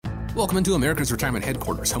Welcome into America's Retirement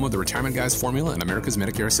Headquarters, home of the Retirement Guys Formula and America's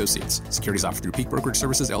Medicare Associates. Securities offered through Peak Brokerage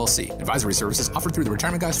Services, LLC. Advisory services offered through the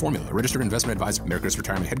Retirement Guys Formula, a registered investment advisor. America's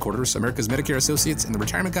Retirement Headquarters, America's Medicare Associates, and the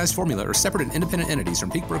Retirement Guys Formula are separate and independent entities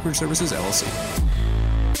from Peak Brokerage Services, LLC.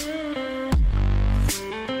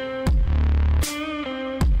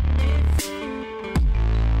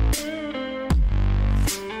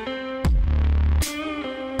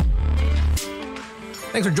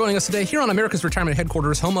 Thanks for joining us today here on America's Retirement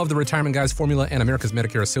Headquarters, home of the Retirement Guys Formula and America's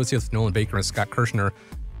Medicare Associates, Nolan Baker and Scott Kirshner.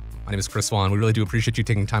 My name is Chris Vaughn. We really do appreciate you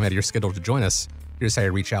taking time out of your schedule to join us. Here's how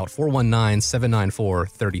you reach out,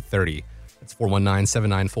 419-794-3030. That's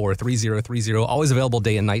 419-794-3030. Always available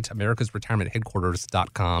day and night,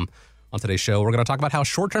 americasretirementheadquarters.com. On today's show, we're going to talk about how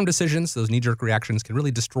short-term decisions, those knee-jerk reactions, can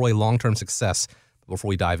really destroy long-term success. But before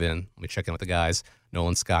we dive in, let me check in with the guys.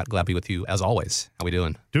 Nolan, Scott, glad to be with you as always. How we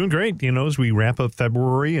doing? Doing great. You know, as we wrap up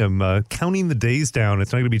February, I'm counting the days down.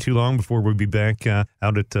 It's not going to be too long before we'll be back out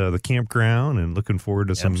at the campground and looking forward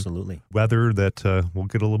to some weather that will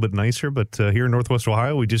get a little bit nicer. But here in Northwest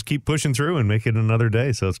Ohio, we just keep pushing through and make it another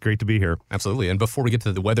day. So it's great to be here. Absolutely. And before we get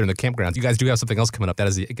to the weather and the campgrounds, you guys do have something else coming up. That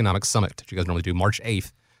is the Economic Summit that you guys normally do March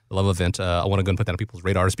 8th, the Love event. I want to go and put that on people's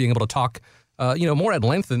radars, being able to talk more at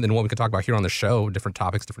length than what we could talk about here on the show, different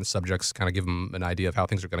topics, different subjects, kind of give them an idea of how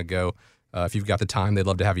things are going to go. If you've got the time, they'd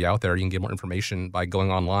love to have you out there. You can get more information by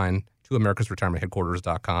going online to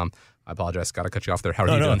americasretirementheadquarters.com. I apologize, Scott, I cut you off there. How are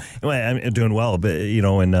you doing? Well, I'm doing well, but,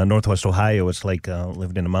 in Northwest Ohio, it's like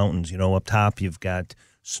living in the mountains. Up top, you've got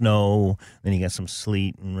snow, then you got some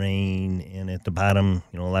sleet and rain, and at the bottom,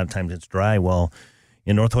 a lot of times it's dry. Well,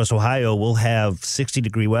 in Northwest Ohio, we'll have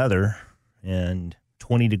 60-degree weather and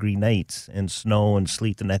 20-degree nights and snow and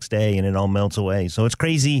sleet the next day, and it all melts away. So it's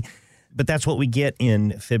crazy, but that's what we get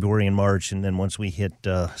in February and March. And then once we hit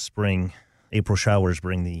spring, April showers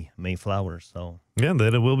bring the May flowers. So yeah,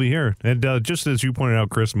 that it will be here. And just as you pointed out,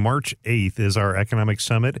 Chris, March 8th is our Economic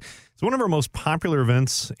Summit. It's one of our most popular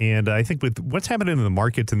events, and I think with what's happening in the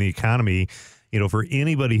markets and the economy, for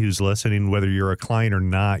anybody who's listening, whether you're a client or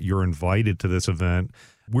not, you're invited to this event.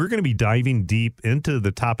 We're going to be diving deep into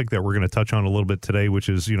the topic that we're going to touch on a little bit today, which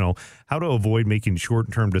is, how to avoid making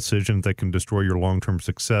short-term decisions that can destroy your long-term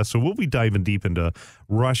success. So we'll be diving deep into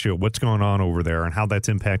Russia, what's going on over there, and how that's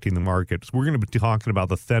impacting the markets. We're going to be talking about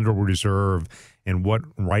the Federal Reserve and what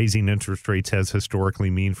rising interest rates has historically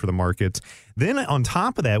mean for the markets. Then on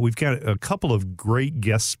top of that, we've got a couple of great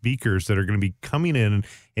guest speakers that are going to be coming in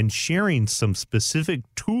and sharing some specific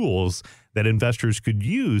tools that investors could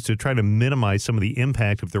use to try to minimize some of the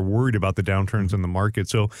impact if they're worried about the downturns in the market.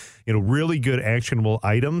 So, really good actionable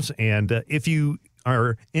items. And if you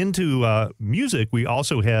are into music, we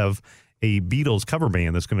also have a Beatles cover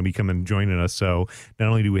band that's going to be coming and joining us. So not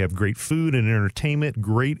only do we have great food and entertainment,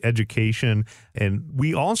 great education, and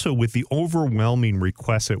we also, with the overwhelming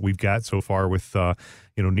requests that we've got so far with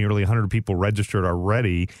nearly 100 people registered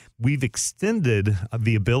already, we've extended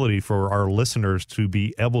the ability for our listeners to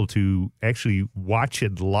be able to actually watch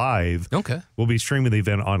it live. Okay. We'll be streaming the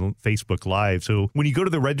event on Facebook Live. So when you go to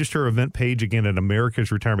the register event page, again, at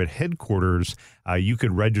America's Retirement Headquarters, you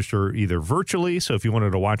could register either virtually. So if you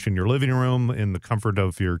wanted to watch in your living room in the comfort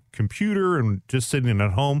of your computer and just sitting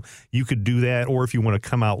at home, you could do that. Or if you want to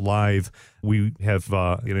come out live, we have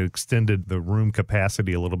extended the room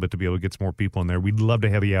capacity a little bit to be able to get some more people in there. We'd love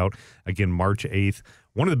to have you out, again, March 8th.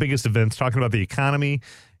 One of the biggest events talking about the economy,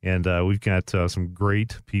 and we've got some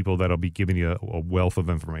great people that'll be giving you a wealth of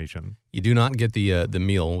information. You do not get the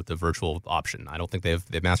meal with the virtual option. I don't think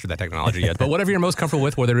they've mastered that technology yet. But whatever you're most comfortable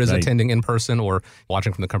with, whether it is attending in person or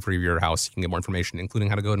watching from the comfort of your house, you can get more information, including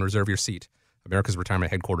how to go and reserve your seat.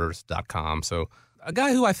 americasretirementheadquarters.com. So a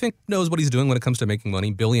guy who I think knows what he's doing when it comes to making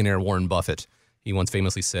money, billionaire Warren Buffett, he once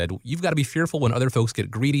famously said, "You've got to be fearful when other folks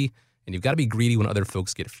get greedy, and you've got to be greedy when other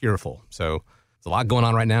folks get fearful." So there's a lot going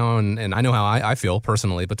on right now, and I know how I feel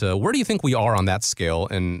personally, but where do you think we are on that scale,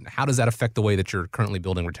 and how does that affect the way that you're currently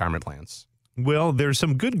building retirement plans? Well, there's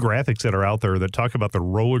some good graphics that are out there that talk about the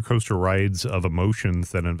roller coaster rides of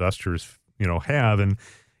emotions that investors, have. And,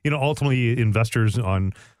 ultimately investors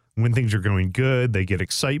when things are going good, they get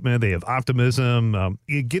excitement, they have optimism.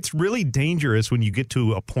 It gets really dangerous when you get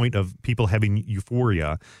to a point of people having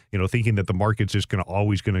euphoria, thinking that the market's just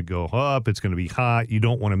always going to go up, it's going to be hot, you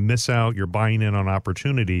don't want to miss out, you're buying in on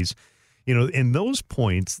opportunities. In those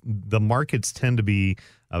points, the markets tend to be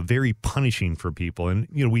very punishing for people. And,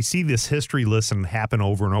 we see this history lesson happen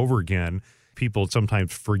over and over again. People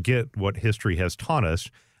sometimes forget what history has taught us,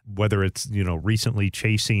 whether it's, recently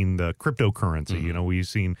chasing the cryptocurrency. Mm-hmm. We've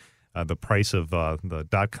seen the price of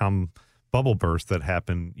the .com bubble burst that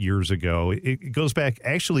happened years ago. It goes back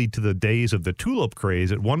actually to the days of the tulip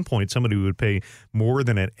craze. At one point, somebody would pay more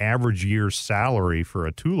than an average year's salary for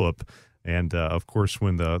a tulip. And, of course,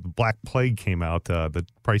 when the Black Plague came out, the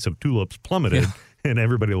price of tulips plummeted. Yeah. And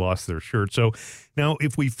everybody lost their shirt. So now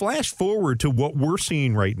if we flash forward to what we're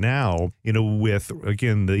seeing right now, with,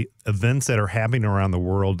 again, the events that are happening around the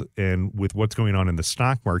world and with what's going on in the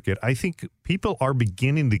stock market, I think people are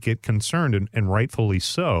beginning to get concerned, and rightfully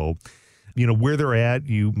so. Where they're at,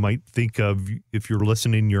 you might think of, if you're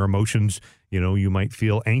listening, your emotions, you might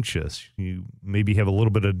feel anxious. You maybe have a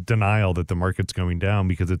little bit of denial that the market's going down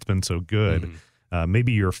because it's been so good.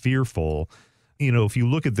 Maybe you're fearful. If you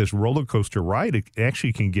look at this roller coaster ride, it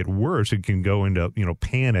actually can get worse. It can go into,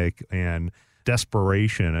 panic and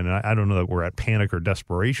desperation. And I don't know that we're at panic or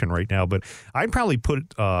desperation right now, but I'd probably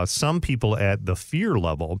put some people at the fear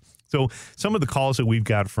level. So some of the calls that we've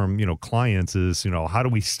got from, clients is, how do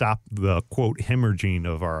we stop the, quote, hemorrhaging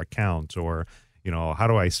of our accounts? Or, how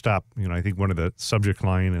do I stop? I think one of the subject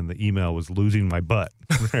line in the email was losing my butt,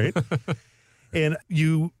 right? And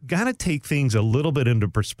you got to take things a little bit into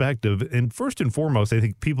perspective. And first and foremost, I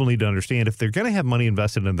think people need to understand if they're going to have money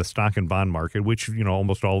invested in the stock and bond market, which,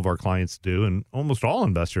 almost all of our clients do, and almost all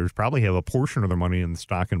investors probably have a portion of their money in the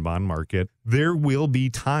stock and bond market, there will be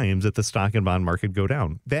times that the stock and bond market go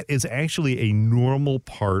down. That is actually a normal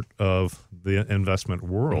part of the investment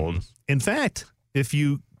world. In fact, if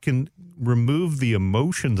you can remove the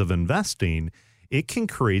emotions of investing, it can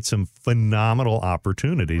create some phenomenal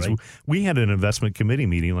opportunities. Right. We had an investment committee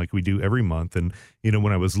meeting like we do every month. And,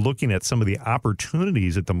 when I was looking at some of the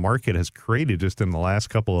opportunities that the market has created just in the last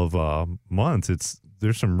couple of months,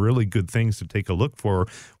 there's some really good things to take a look for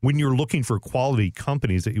when you're looking for quality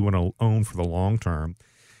companies that you want to own for the long term.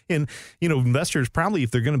 And, investors probably,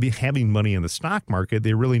 if they're going to be having money in the stock market,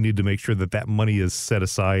 they really need to make sure that that money is set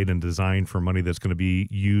aside and designed for money that's going to be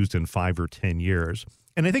used in 5 or 10 years.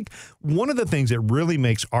 And I think one of the things that really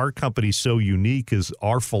makes our company so unique is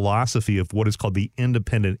our philosophy of what is called the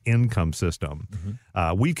independent income system.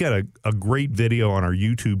 We've got a great video on our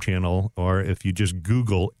YouTube channel, or if you just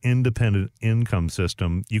Google independent income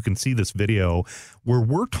system, you can see this video where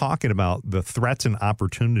we're talking about the threats and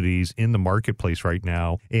opportunities in the marketplace right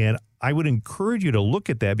now. And I would encourage you to look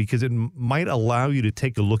at that because it might allow you to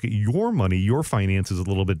take a look at your money, your finances a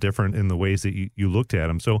little bit different in the ways that you looked at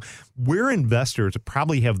them. So where investors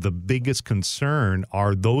probably have the biggest concern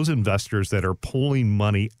are those investors that are pulling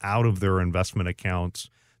money out of their investment accounts.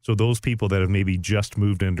 So those people that have maybe just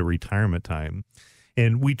moved into retirement time.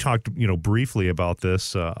 And we talked, briefly about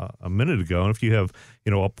this a minute ago. And if you have,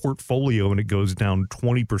 a portfolio and it goes down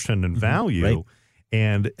 20% in value, right,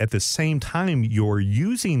 and at the same time, you're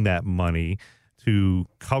using that money to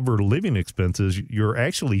cover living expenses, you're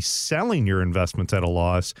actually selling your investments at a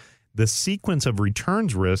loss. The sequence of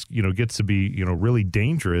returns risk, gets to be, really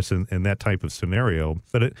dangerous in that type of scenario.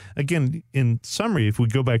 But again, in summary, if we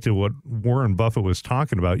go back to what Warren Buffett was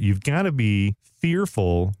talking about, you've got to be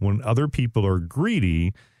fearful when other people are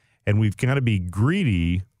greedy, and we've got to be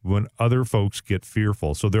greedy when other folks get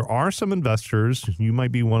fearful. So there are some investors, you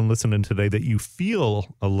might be one listening today, that you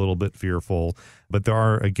feel a little bit fearful, but there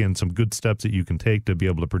are, again, some good steps that you can take to be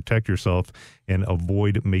able to protect yourself and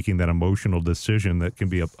avoid making that emotional decision that can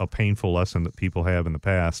be a painful lesson that people have in the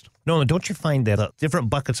past. No, don't you find that different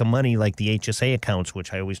buckets of money, like the HSA accounts,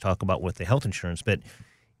 which I always talk about with the health insurance, but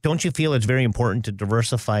don't you feel it's very important to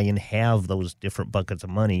diversify and have those different buckets of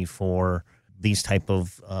money for these type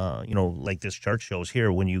of, like this chart shows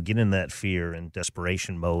here, when you get in that fear and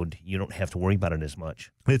desperation mode, you don't have to worry about it as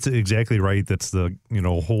much. It's exactly right. That's the,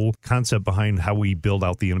 whole concept behind how we build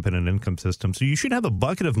out the independent income system. So you should have a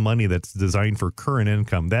bucket of money that's designed for current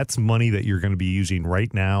income. That's money that you're going to be using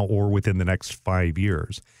right now or within the next 5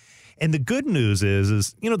 years. And the good news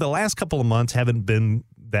is, the last couple of months haven't been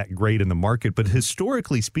that great in the market, but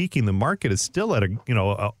historically speaking, the market is still at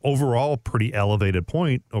a overall pretty elevated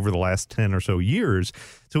point over the last 10 or so years.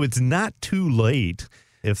 So it's not too late,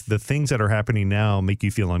 if the things that are happening now make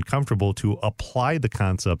you feel uncomfortable, to apply the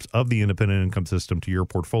concepts of the independent income system to your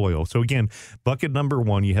portfolio. So again, bucket number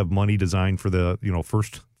one, you have money designed for the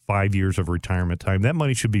first 5 years of retirement time. That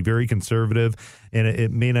money should be very conservative, and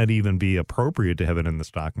it may not even be appropriate to have it in the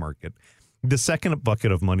stock market. The second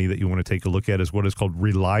bucket of money that you want to take a look at is what is called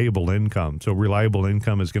reliable income. So reliable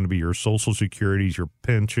income is going to be your Social Securities, your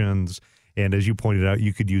pensions, and as you pointed out,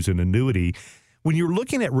 you could use an annuity. When you're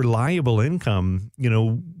looking at reliable income,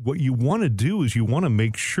 what you want to do is you want to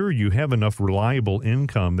make sure you have enough reliable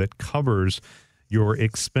income that covers your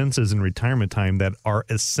expenses in retirement time that are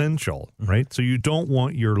essential, right? So you don't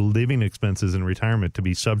want your living expenses in retirement to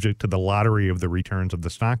be subject to the lottery of the returns of the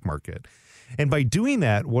stock market. And by doing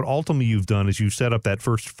that, what ultimately you've done is you set up that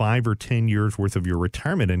first 5 or 10 years worth of your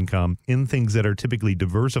retirement income in things that are typically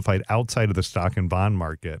diversified outside of the stock and bond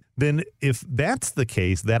market. Then if that's the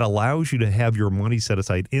case, that allows you to have your money set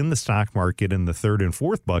aside in the stock market in the third and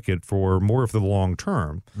fourth bucket for more of the long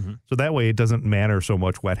term. So that way it doesn't matter so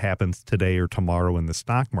much what happens today or tomorrow in the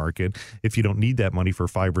stock market. If you don't need that money for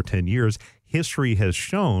 5 or 10 years, history has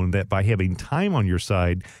shown that by having time on your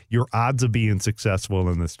side, your odds of being successful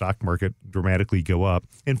in the stock market dramatically go up.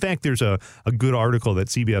 In fact, there's a good article that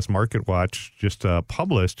CBS Market Watch just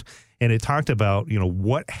published, and it talked about,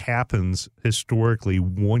 what happens historically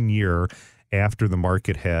 1 year after the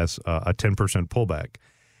market has a 10% pullback.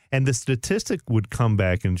 And the statistic would come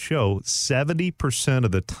back and show 70%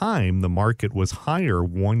 of the time the market was higher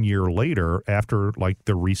 1 year later after like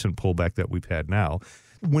the recent pullback that we've had now.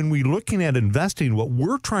 When we're looking at investing, what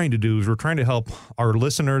we're trying to do is we're trying to help our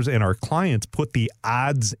listeners and our clients put the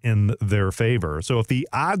odds in their favor. So if the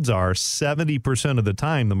odds are 70% of the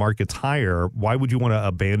time the market's higher, why would you want to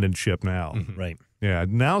abandon ship now? Right. Yeah,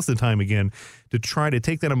 now's the time again to try to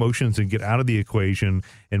take that emotions and get out of the equation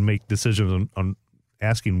and make decisions on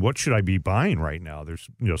asking what should I be buying right now. There's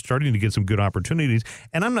starting to get some good opportunities,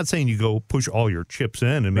 and I'm not saying you go push all your chips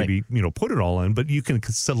in and maybe put it all in, but you can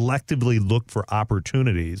selectively look for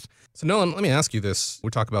opportunities. So Nolan, let me ask you this. We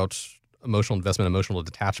talk about emotional investment, emotional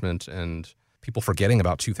detachment, and people forgetting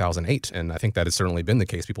about 2008, and I think that has certainly been the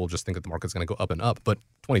case. People just think that the market's going to go up and up, but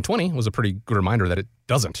 2020 was a pretty good reminder that it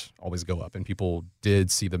doesn't always go up, and people did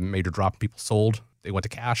see the major drop. People sold, they went to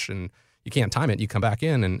cash, and you can't time it. You come back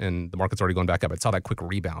in and the market's already going back up. I saw that quick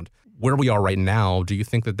rebound. Where we are right now, do you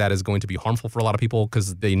think that that is going to be harmful for a lot of people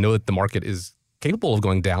because they know that the market is capable of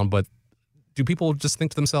going down, but do people just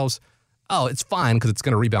think to themselves, oh, it's fine because it's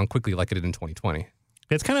going to rebound quickly like it did in 2020?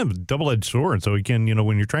 It's kind of a double-edged sword. So again,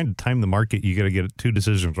 when you're trying to time the market, you got to get two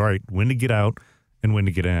decisions right: when to get out and when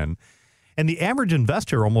to get in. And the average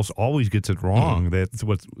investor almost always gets it wrong. That's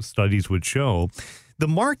what studies would show. The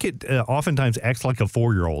market oftentimes acts like a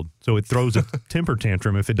 4-year-old. So it throws a temper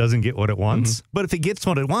tantrum if it doesn't get what it wants. But if it gets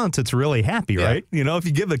what it wants, it's really happy, right? If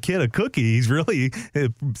you give a kid a cookie, he's really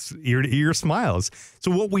ear to ear smiles. So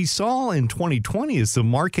what we saw in 2020 is the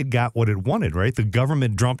market got what it wanted, right? The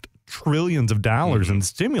government dumped trillions of dollars in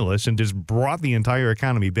stimulus and just brought the entire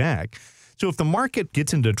economy back. So if the market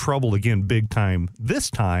gets into trouble again big time this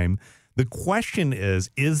time, the question is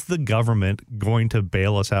the government going to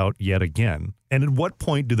bail us out yet again? And at what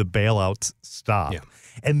point do the bailouts stop?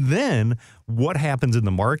 And then what happens in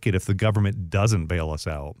the market if the government doesn't bail us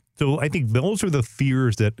out? So I think those are the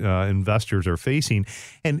fears that investors are facing.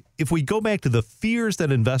 And if we go back to the fears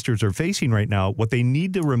that investors are facing right now, what they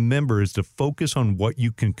need to remember is to focus on what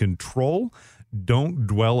you can control. Don't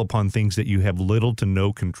dwell upon things that you have little to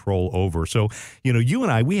no control over. So, you and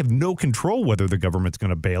I, we have no control whether the government's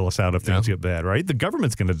going to bail us out if things get bad, right? The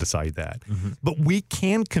government's going to decide that. But we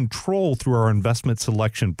can control through our investment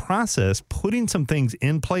selection process, putting some things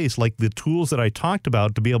in place like the tools that I talked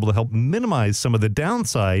about to be able to help minimize some of the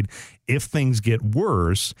downside if things get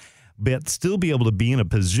worse, but still be able to be in a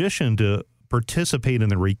position to participate in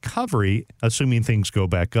the recovery, assuming things go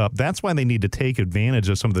back up. That's why they need to take advantage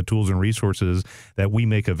of some of the tools and resources that we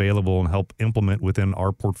make available and help implement within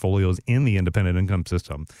our portfolios in the independent income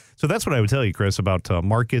system. So that's what I would tell you, Chris, about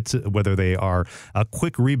markets, whether they are a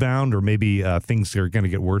quick rebound or maybe things are going to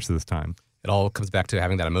get worse this time. It all comes back to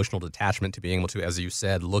having that emotional detachment, to being able to, as you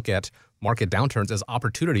said, look at market downturns as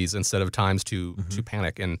opportunities instead of times to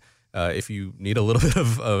panic. And if you need a little bit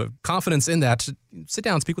of confidence in that, sit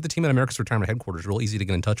down, speak with the team at America's Retirement Headquarters. Real easy to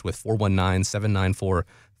get in touch with,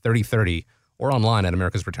 419-794-3030, or online at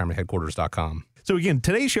americasretirementheadquarters.com. So again,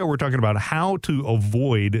 today's show, we're talking about how to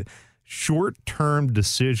avoid short-term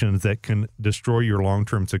decisions that can destroy your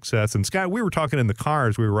long-term success. And Scott, we were talking in the car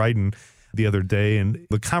as we were riding the other day, and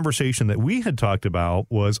the conversation that we had talked about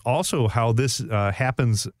was also how this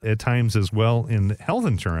happens at times as well in health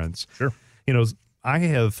insurance. Sure. I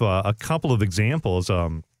have a couple of examples.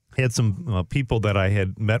 Had some people that I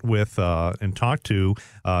had met with and talked to.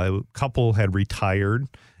 A couple had retired,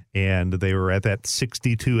 and they were at that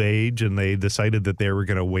 62 age, and they decided that they were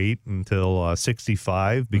going to wait until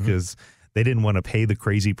 65 because they didn't want to pay the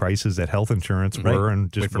crazy prices that health insurance were,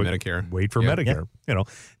 and just wait for Medicare. Wait for Medicare.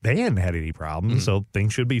 They hadn't had any problems, so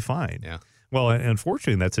things should be fine. Yeah. Well,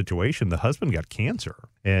 unfortunately, in that situation, the husband got cancer,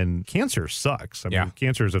 and cancer sucks. I mean,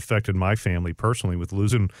 cancer has affected my family personally with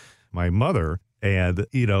losing my mother. And,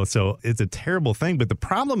 so it's a terrible thing. But the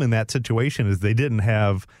problem in that situation is they didn't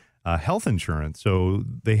have health insurance. So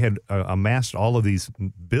they had amassed all of these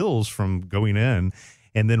bills from going in.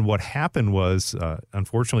 And then what happened was,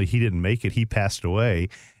 unfortunately, he didn't make it. He passed away.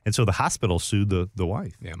 And so the hospital sued the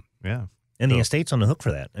wife. Yeah. Yeah. And the estate's on the hook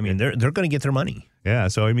for that. I mean, they're going to get their money. Yeah.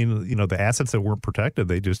 So, I mean, the assets that weren't protected,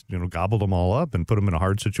 they just, gobbled them all up and put them in a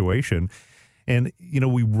hard situation. And,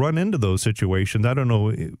 we run into those situations. I don't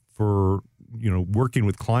know for, working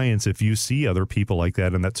with clients, if you see other people like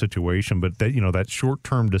that in that situation, but that, that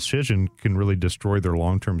short-term decision can really destroy their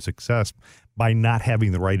long-term success by not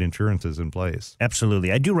having the right insurances in place.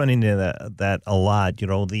 Absolutely. I do run into that a lot.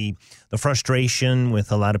 The frustration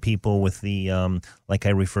with a lot of people with the, like I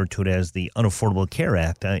refer to it as the Unaffordable Care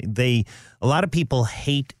Act. A lot of people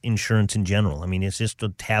hate insurance in general. I mean, it's just a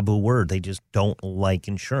taboo word. They just don't like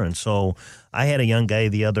insurance. So I had a young guy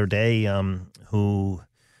the other day who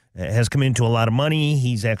has come into a lot of money.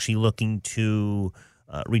 He's actually looking to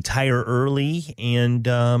retire early,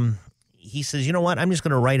 and he says, you know what, I'm just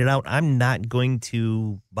going to write it out. I'm not going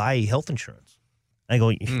to buy health insurance. I go,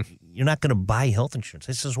 you're not going to buy health insurance.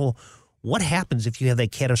 I says, well, what happens if you have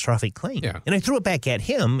that catastrophic claim? Yeah. And I threw it back at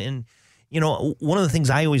him. And, one of the things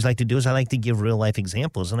I always like to do is I like to give real life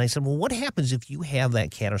examples. And I said, well, what happens if you have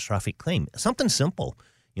that catastrophic claim? Something simple.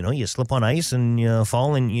 You slip on ice and you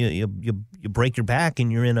fall and you break your back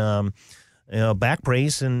and you're in a back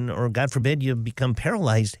brace or God forbid you become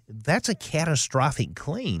paralyzed. That's a catastrophic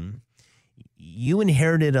claim. You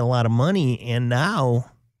inherited a lot of money, and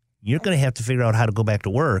now you're going to have to figure out how to go back to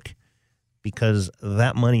work because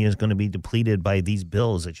that money is going to be depleted by these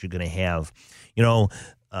bills that you're going to have.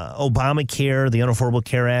 Obamacare, the Unaffordable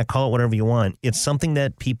Care Act, call it whatever you want. It's something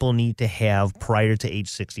that people need to have prior to age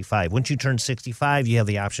 65. Once you turn 65, you have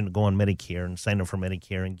the option to go on Medicare and sign up for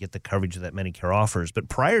Medicare and get the coverage that Medicare offers. But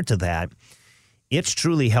prior to that, it's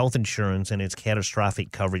truly health insurance, and it's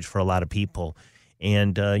catastrophic coverage for a lot of people.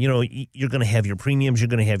 And, you're going to have your premiums, you're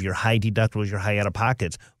going to have your high deductibles, your high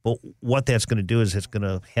out-of-pockets. But what that's going to do is it's going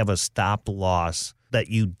to have a stop loss that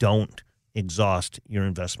you don't exhaust your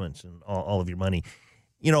investments and all of your money.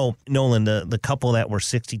 Nolan, the couple that were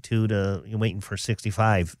 62 to waiting for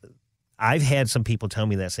 65, I've had some people tell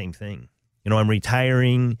me that same thing. I'm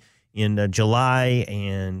retiring in July,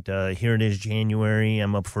 and here it is January.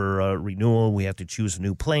 I'm up for renewal. We have to choose a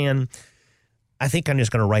new plan. I think I'm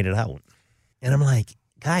just going to write it out. And I'm like,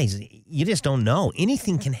 guys, you just don't know.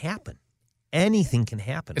 Anything can happen. Anything can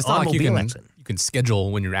happen. It's not like you can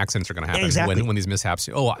schedule when your accidents are going to happen. Exactly. When these mishaps.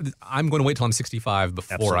 Oh, I'm going to wait till I'm 65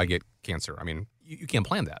 before Absolutely. I get cancer. I mean, you can't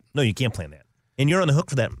plan that. No, you can't plan that. And you're on the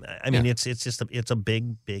hook for that. I mean, it's just it's a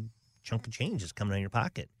big chunk of change is coming out of your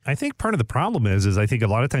pocket. I think part of the problem is I think a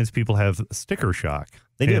lot of times people have sticker shock.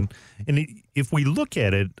 They do. And if we look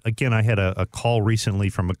at it, again, I had a call recently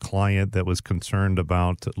from a client that was concerned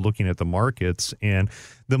about looking at the markets. And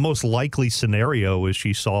the most likely scenario is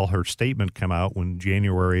she saw her statement come out when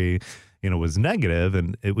January, was negative,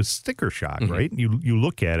 and it was sticker shock, right? You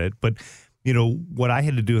look at it, but what I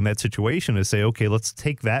had to do in that situation is say, okay, let's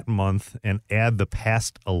take that month and add the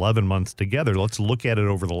past 11 months together. Let's look at it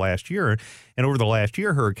over the last year. And over the last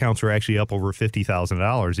year, her accounts are actually up over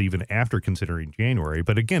 $50,000 even after considering January.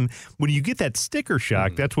 But again, when you get that sticker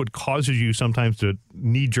shock, that's what causes you sometimes to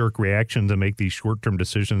knee-jerk reactions and make these short-term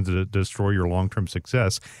decisions to destroy your long-term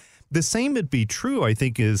success. The same would be true, I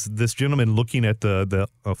think, is this gentleman looking at the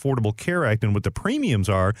Affordable Care Act and what the premiums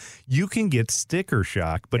are. You can get sticker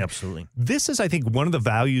shock. But absolutely, this is, I think, one of the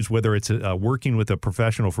values, whether it's working with a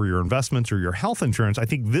professional for your investments or your health insurance. I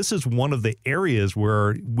think this is one of the areas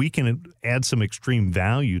where we can add some extreme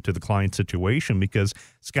value to the client situation because,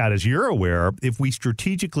 Scott, as you're aware, if we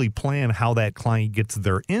strategically plan how that client gets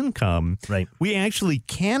their income, right, we actually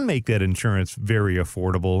can make that insurance very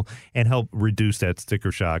affordable and help reduce that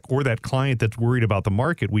sticker shock. Or that client that's worried about the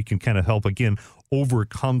market, we can kind of help, again,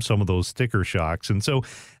 overcome some of those sticker shocks. And so,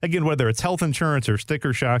 again, whether it's health insurance or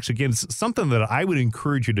sticker shocks, again, something that I would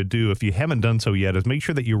encourage you to do if you haven't done so yet is make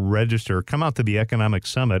sure that you register. Come out to the Economic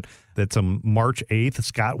Summit. That's on March 8th.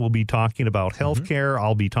 Scott will be talking about healthcare.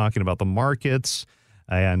 I'll be talking about the markets.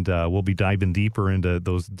 And we'll be diving deeper into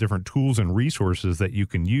those different tools and resources that you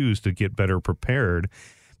can use to get better prepared.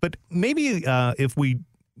 But maybe if we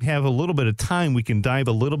have a little bit of time, we can dive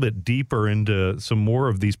a little bit deeper into some more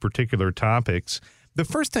of these particular topics. The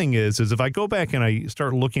first thing is if I go back and I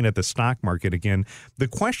start looking at the stock market again, the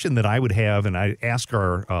question that I would have, and I ask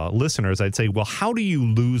our listeners, I'd say, well, how do you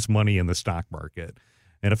lose money in the stock market?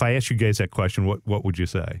 And if I ask you guys that question, what would you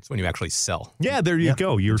say? It's when you actually sell. Yeah, there you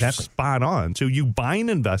go. You're exactly spot on. So you buy an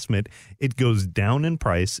investment, it goes down in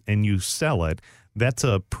price, and you sell it. That's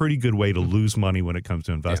a pretty good way to lose money when it comes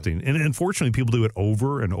to investing. Yeah. And unfortunately, people do it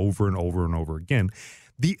over and over and over and over again.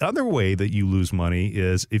 The other way that you lose money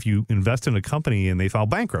is if you invest in a company and they file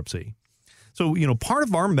bankruptcy. So, part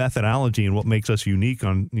of our methodology and what makes us unique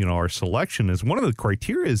on, our selection is one of the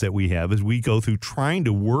criteria that we have is we go through trying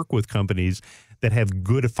to work with companies that have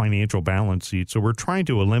good financial balance sheets. So we're trying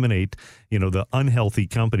to eliminate, the unhealthy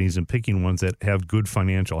companies and picking ones that have good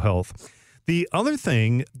financial health. The other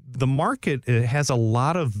thing, the market has a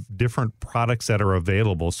lot of different products that are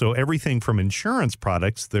available. So everything from insurance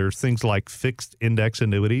products, there's things like fixed index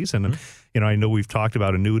annuities. And, I know we've talked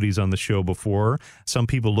about annuities on the show before. Some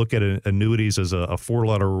people look at annuities as a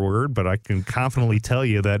four-letter word, but I can confidently tell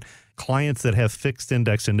you that clients that have fixed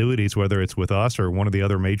index annuities, whether it's with us or one of the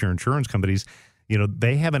other major insurance companies,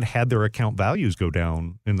 they haven't had their account values go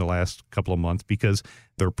down in the last couple of months because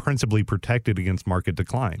they're principally protected against market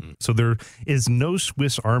decline. So there is no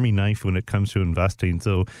Swiss Army knife when it comes to investing.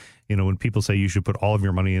 So, when people say you should put all of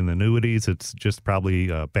your money in annuities, it's just probably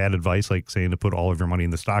bad advice, like saying to put all of your money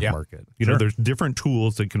in the stock market. There's different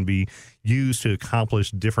tools that can be used to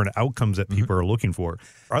accomplish different outcomes that people are looking for.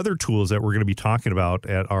 Other tools that we're going to be talking about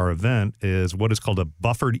at our event is what is called a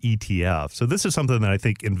buffered ETF. So this is something that I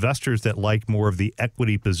think investors that like more of the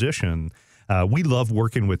equity position, we love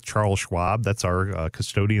working with Charles Schwab. That's our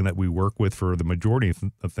custodian that we work with for the majority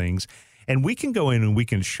of things. And we can go in and we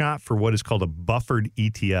can shop for what is called a buffered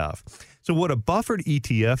ETF. So what a buffered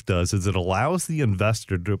ETF does is it allows the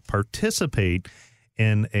investor to participate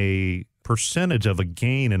in a percentage of a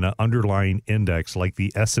gain in an underlying index like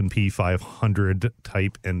the S&P 500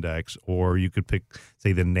 type index, or you could pick,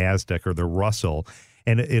 say, the NASDAQ or the Russell.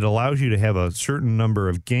 And it allows you to have a certain number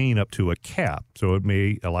of gain up to a cap. So it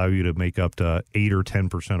may allow you to make up to 8 or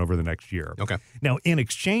 10% over the next year. Okay. Now, in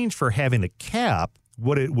exchange for having a cap,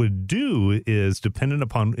 what it would do is, dependent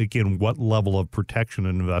upon, again, what level of protection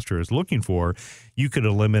an investor is looking for, you could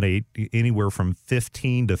eliminate anywhere from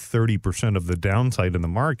 15 to 30% of the downside in the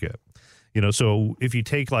market. So if you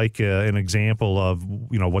take like an example of,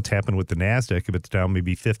 what's happened with the NASDAQ, if it's down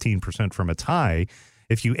maybe 15% from its high,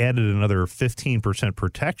 if you added another 15%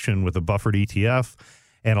 protection with a buffered ETF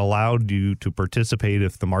and allowed you to participate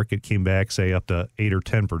if the market came back, say, up to 8 or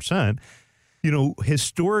 10%,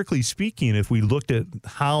 historically speaking, if we looked at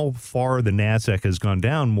how far the NASDAQ has gone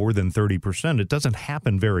down more than 30%, it doesn't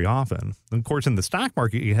happen very often. And of course, in the stock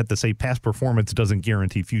market, you have to say past performance doesn't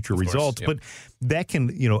guarantee future results, but that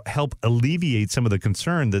can, help alleviate some of the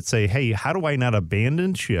concern that say, hey, how do I not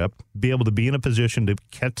abandon ship, be able to be in a position to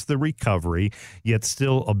catch the recovery, yet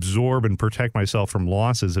still absorb and protect myself from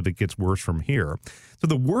losses if it gets worse from here? So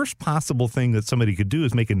the worst possible thing that somebody could do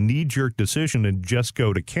is make a knee-jerk decision and just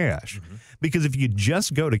go to cash. Because if you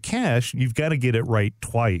just go to cash, you've got to get it right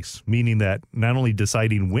twice, meaning that not only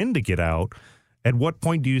deciding when to get out, at what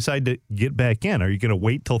point do you decide to get back in? Are you going to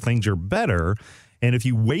wait till things are better? And if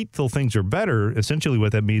you wait till things are better, essentially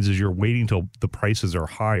what that means is you're waiting till the prices are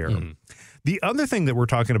higher. The other thing that we're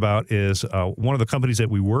talking about is one of the companies that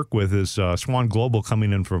we work with is Swan Global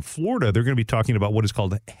coming in from Florida. They're going to be talking about what is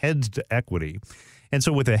called hedged equity. And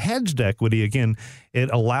so with a hedged equity, again, it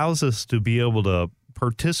allows us to be able to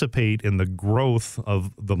participate in the growth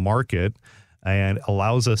of the market and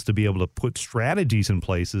allows us to be able to put strategies in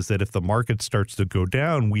places that if the market starts to go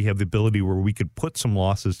down, we have the ability where we could put some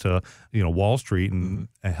losses to, Wall Street and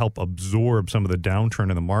help absorb some of the downturn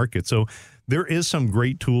in the market. So there is some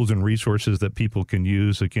great tools and resources that people can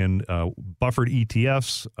use. Again, buffered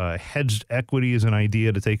ETFs, hedged equity is an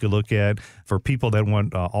idea to take a look at for people that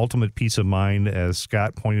want ultimate peace of mind. As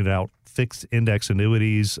Scott pointed out, fixed index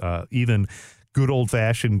annuities, even good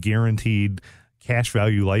old-fashioned guaranteed cash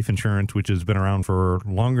value life insurance, which has been around for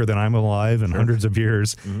longer than I'm alive and hundreds of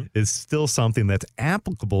years, is still something that's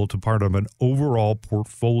applicable to part of an overall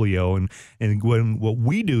portfolio. And when what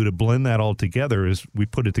we do to blend that all together is we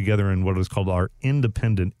put it together in what is called our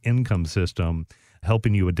independent income system,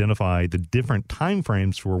 helping you identify the different time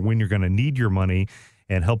frames for when you're going to need your money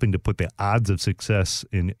and helping to put the odds of success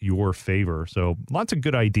in your favor. So lots of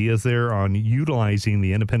good ideas there on utilizing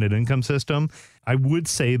the independent income system. I would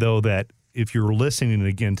say, though, that if you're listening,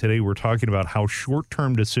 again, today we're talking about how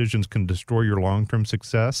short-term decisions can destroy your long-term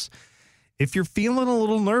success. If you're feeling a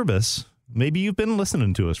little nervous, maybe you've been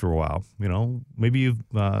listening to us for a while. Maybe you've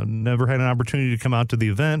never had an opportunity to come out to the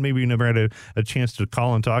event. Maybe you never had a chance to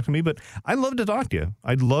call and talk to me, but I'd love to talk to you.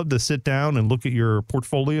 I'd love to sit down and look at your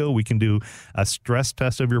portfolio. We can do a stress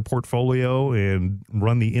test of your portfolio and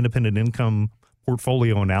run the independent income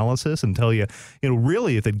portfolio analysis and tell you,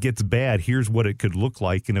 really if it gets bad, here's what it could look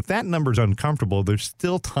like. And if that number's uncomfortable, there's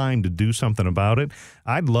still time to do something about it.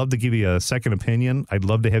 I'd love to give you a second opinion. I'd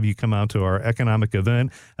love to have you come out to our economic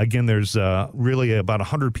event. Again, there's really about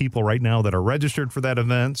 100 people right now that are registered for that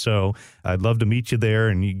event. So I'd love to meet you there,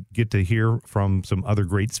 and you get to hear from some other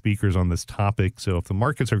great speakers on this topic. So if the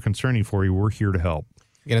markets are concerning for you, we're here to help.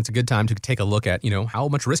 Again, it's a good time to take a look at, how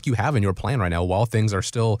much risk you have in your plan right now while things are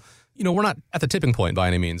still, we're not at the tipping point by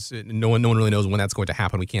any means. No one really knows when that's going to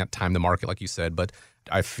happen. We can't time the market, like you said, but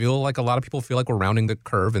I feel like a lot of people feel like we're rounding the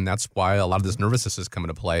curve, and that's why a lot of this nervousness is coming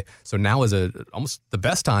to play. So now is almost the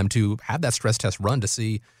best time to have that stress test run to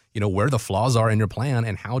see, where the flaws are in your plan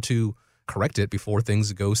and how to correct it before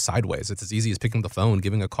things go sideways. It's as easy as picking up the phone,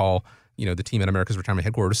 giving a call, the team at America's Retirement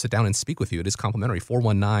Headquarters, sit down and speak with you. It is complimentary,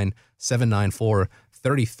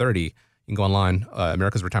 419-794-3030. You can go online,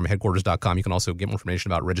 americasretirementheadquarters.com. You can also get more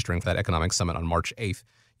information about registering for that economic summit on March 8th.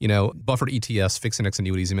 Buffered ETFs, fixed index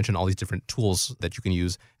annuities, you mentioned all these different tools that you can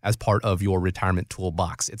use as part of your retirement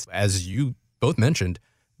toolbox. It's, as you both mentioned,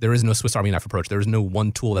 there is no Swiss Army knife approach. There is no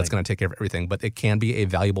one tool that's going to take care of everything, but it can be a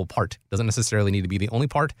valuable part. Doesn't necessarily need to be the only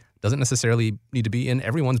part. Doesn't necessarily need to be in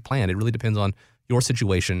everyone's plan. It really depends on your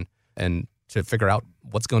situation and to figure out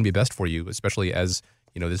what's going to be best for you, especially as,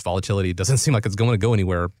 this volatility doesn't seem like it's going to go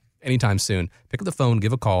anywhere anytime soon. Pick up the phone,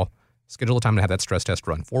 give a call, schedule a time to have that stress test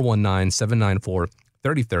run,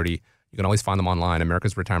 419-794-3030. You can always find them online,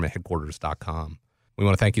 americasretirementheadquarters.com. We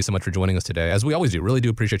want to thank you so much for joining us today, as we always do. Really do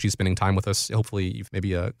appreciate you spending time with us. Hopefully you've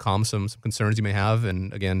maybe calmed some concerns you may have.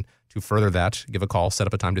 And again, to further that, give a call, set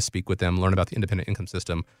up a time to speak with them, learn about the independent income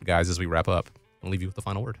system. Guys, as we wrap up, I'll leave you with the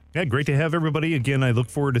final word. Yeah, great to have everybody. Again, I look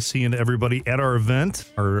forward to seeing everybody at our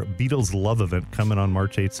event, our Beatles Love event coming on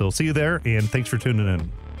March 8th. So see you there, and thanks for tuning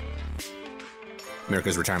in.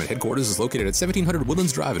 America's Retirement Headquarters is located at 1700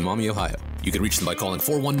 Woodlands Drive in Maumee, Ohio. You can reach them by calling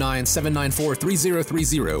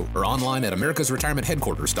 419-794-3030 or online at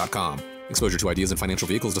americasretirementheadquarters.com. Exposure to ideas and financial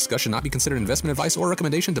vehicles discussed should not be considered investment advice or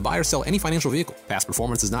recommendation to buy or sell any financial vehicle. Past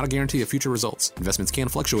performance is not a guarantee of future results. Investments can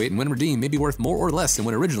fluctuate, and when redeemed may be worth more or less than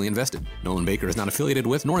when originally invested. Nolan Baker is not affiliated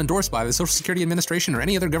with nor endorsed by the Social Security Administration or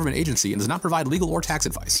any other government agency and does not provide legal or tax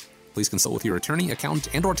advice. Please consult with your attorney,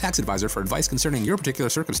 accountant, and/or tax advisor for advice concerning your particular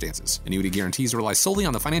circumstances. Annuity guarantees rely solely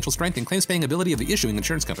on the financial strength and claims-paying ability of the issuing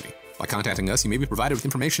insurance company. By contacting us, you may be provided with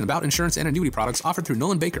information about insurance and annuity products offered through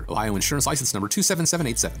Nolan Baker, Ohio Insurance License Number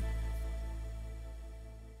 27787.